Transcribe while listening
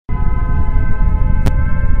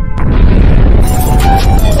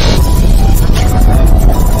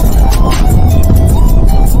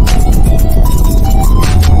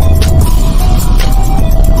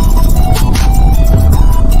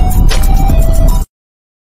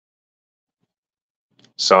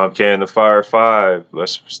Somké and the Fire Five.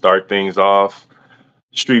 Let's start things off.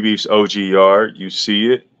 Street Beef's OG Yard. You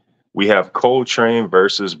see it. We have Coltrane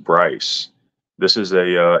versus Bryce. This is a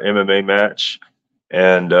MMA match,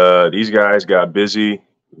 and these guys got busy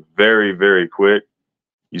very, very quick.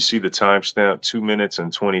 You see the timestamp: 2 minutes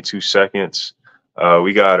and 22 seconds.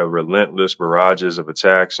 We got a relentless barrages of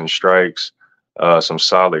attacks and strikes, some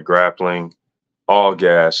solid grappling, all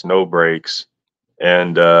gas, no breaks,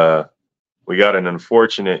 and we got an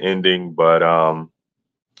unfortunate ending, but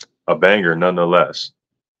a banger nonetheless.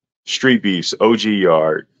 Street Beefs, OG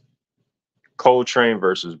Yard, Coltrane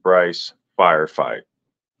versus Bryce, firefight.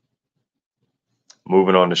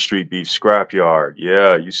 Moving on to Street Beef Scrapyard.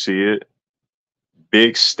 Yeah, you see it.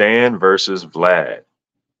 Big Stan versus Vlad.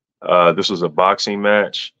 This was a boxing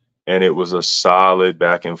match, and it was a solid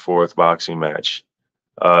back and forth boxing match.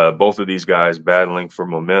 Both of these guys battling for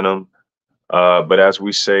momentum. But as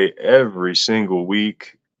we say every single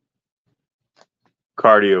week,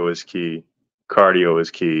 cardio is key. Cardio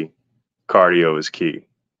is key. Cardio is key.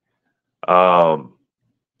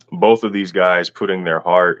 Both of these guys putting their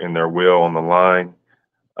heart and their will on the line.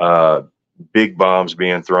 Big bombs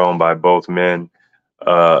being thrown by both men.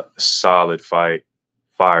 Solid fight,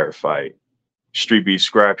 firefight. Street Beef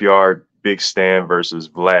Scrapyard, Big Stan versus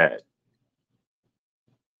Vlad.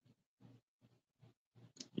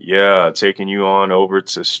 Yeah, taking you on over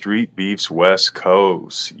to Street Beef's West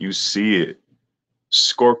Coast. You see it.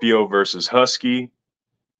 Scorpio versus Husky.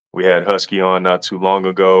 We had Husky on not too long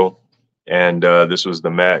ago, and this was the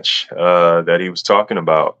match that he was talking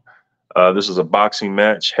about. This is a boxing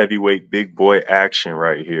match, heavyweight big boy action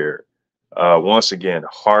right here. Once again,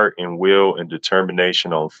 heart and will and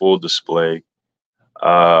determination on full display.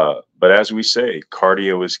 But as we say,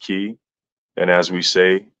 cardio is key. And as we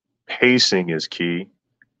say, pacing is key.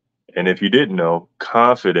 And if you didn't know,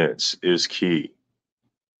 confidence is key.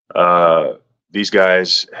 These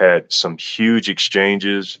guys had some huge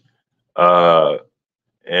exchanges. And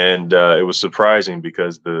it was surprising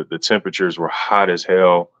because the temperatures were hot as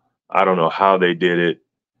hell. I don't know how they did it.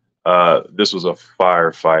 This was a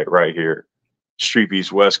firefight right here. Street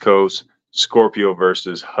Beef's West Coast, Scorpio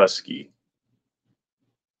versus Husky.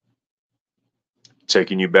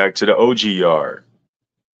 Taking you back to the OG Yard.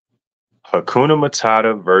 Hakuna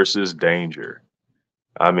Matata versus Danger.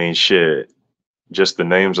 I mean, shit, just the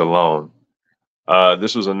names alone.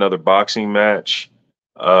 This was another boxing match,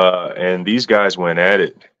 and these guys went at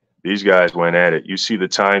it. These guys went at it. You see the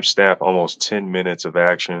timestamp, almost 10 minutes of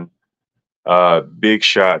action. Big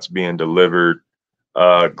shots being delivered,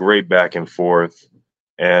 great back and forth.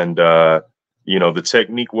 And, the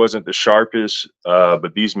technique wasn't the sharpest,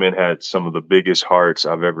 but these men had some of the biggest hearts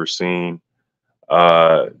I've ever seen.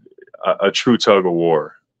 A true tug of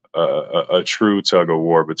war, a true tug of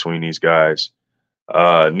war between these guys.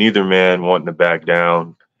 Neither man wanting to back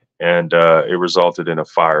down, and it resulted in a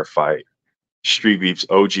firefight. Street Beef's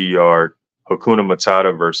OG Yard, Hakuna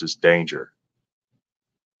Matata versus Danger.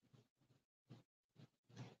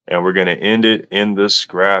 And we're going to end it in the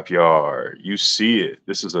scrapyard. You see it.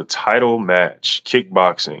 This is a title match,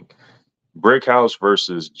 kickboxing. Brickhouse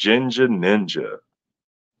versus Jinja Ninja.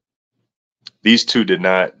 These two did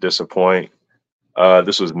not disappoint.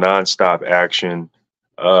 This was nonstop action.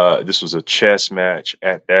 This was a chess match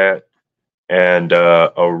at that, and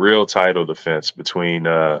a real title defense between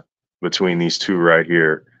these two right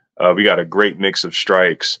here. We got a great mix of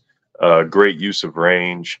strikes, great use of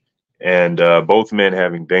range, and both men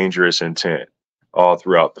having dangerous intent all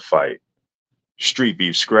throughout the fight. Street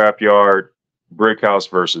Beef Scrapyard, Brickhouse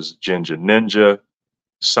versus Jinja Ninja,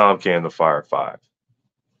 Somké and the Fire Five.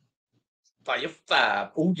 Fire Five.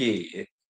 Oh yeah.